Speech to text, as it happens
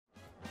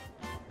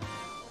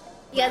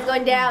You guys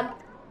going down.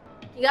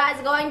 You guys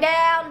are going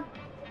down.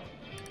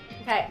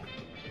 Okay.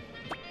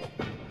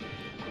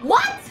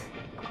 What?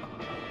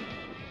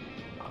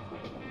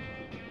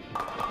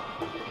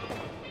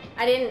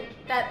 I didn't,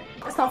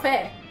 that's not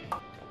fair.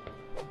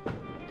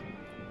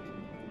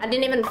 I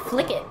didn't even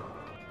flick it.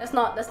 That's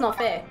not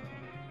fair.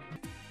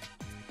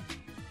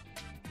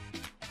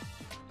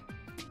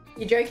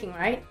 You're joking,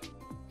 right?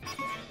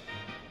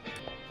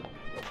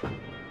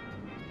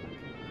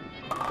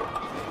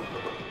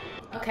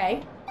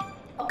 Okay.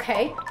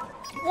 Okay.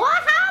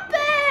 What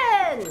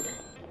happened?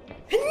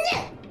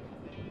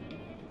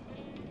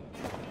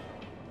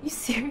 You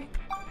serious?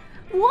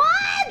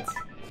 What?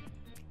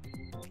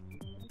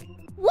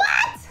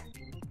 What?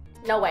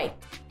 No way.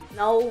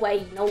 No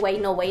way, no way,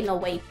 no way, no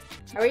way.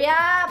 Hurry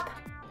up!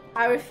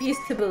 I refuse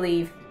to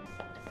believe.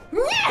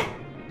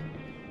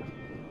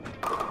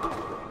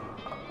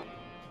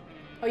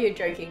 Oh, you're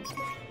joking.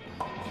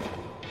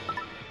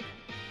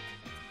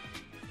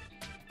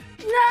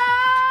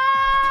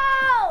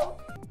 No!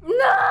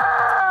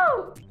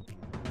 No!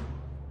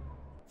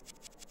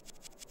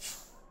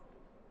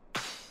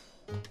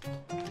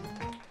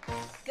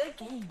 Good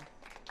game.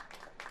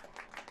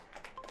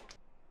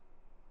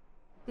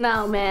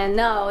 No, man,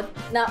 no.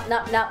 No,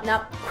 no, no,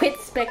 no. Quit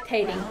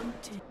spectating.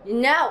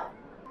 No!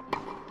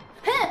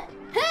 Huh?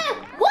 Huh?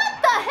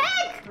 What the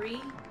heck?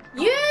 3.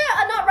 You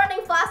are not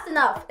running fast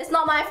enough. It's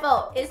not my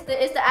fault. It's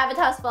the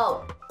avatar's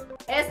fault.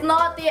 It's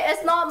not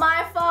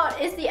my fault.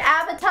 It's the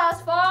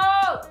avatar's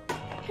fault.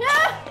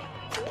 Huh?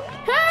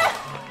 Huh?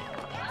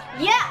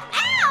 Yeah,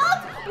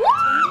 out!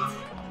 What?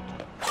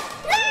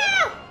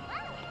 No!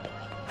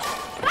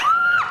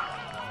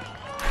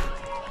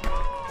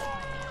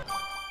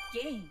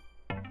 Game.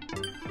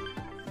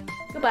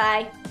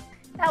 Goodbye.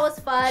 That was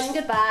fun.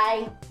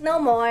 Goodbye. No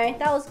more.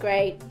 That was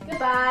great.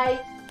 Goodbye.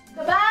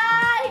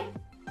 Goodbye!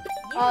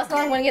 Oh, it's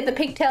not gonna get the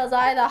pigtails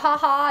either.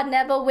 Haha,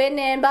 never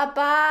winning.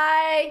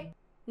 Bye-bye.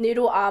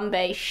 Noodle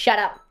Ambe, shut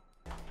up.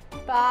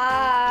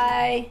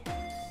 Bye.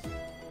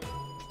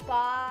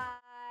 Bye.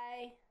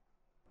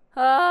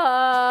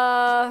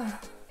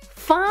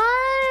 Fun!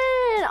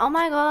 Oh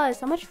my god,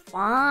 so much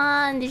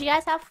fun. Did you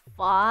guys have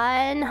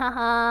fun?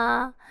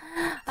 Haha.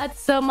 That's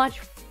so much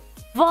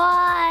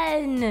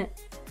fun.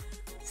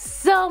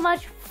 So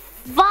much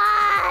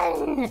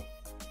fun.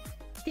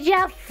 Did you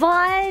have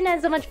fun?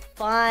 That's so much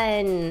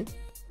fun.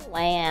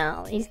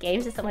 Wow, these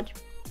games are so much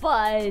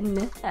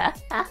fun.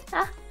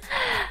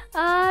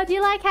 Do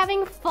you like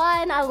having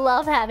fun? I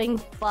love having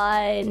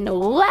fun.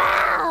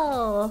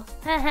 Wow!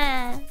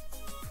 Haha.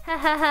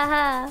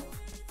 Ha.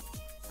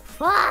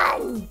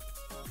 Fun!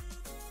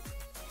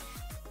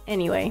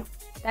 Anyway,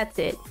 that's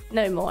it.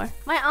 No more.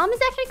 My arm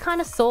is actually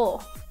kind of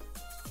sore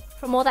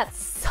from all that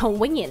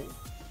swinging.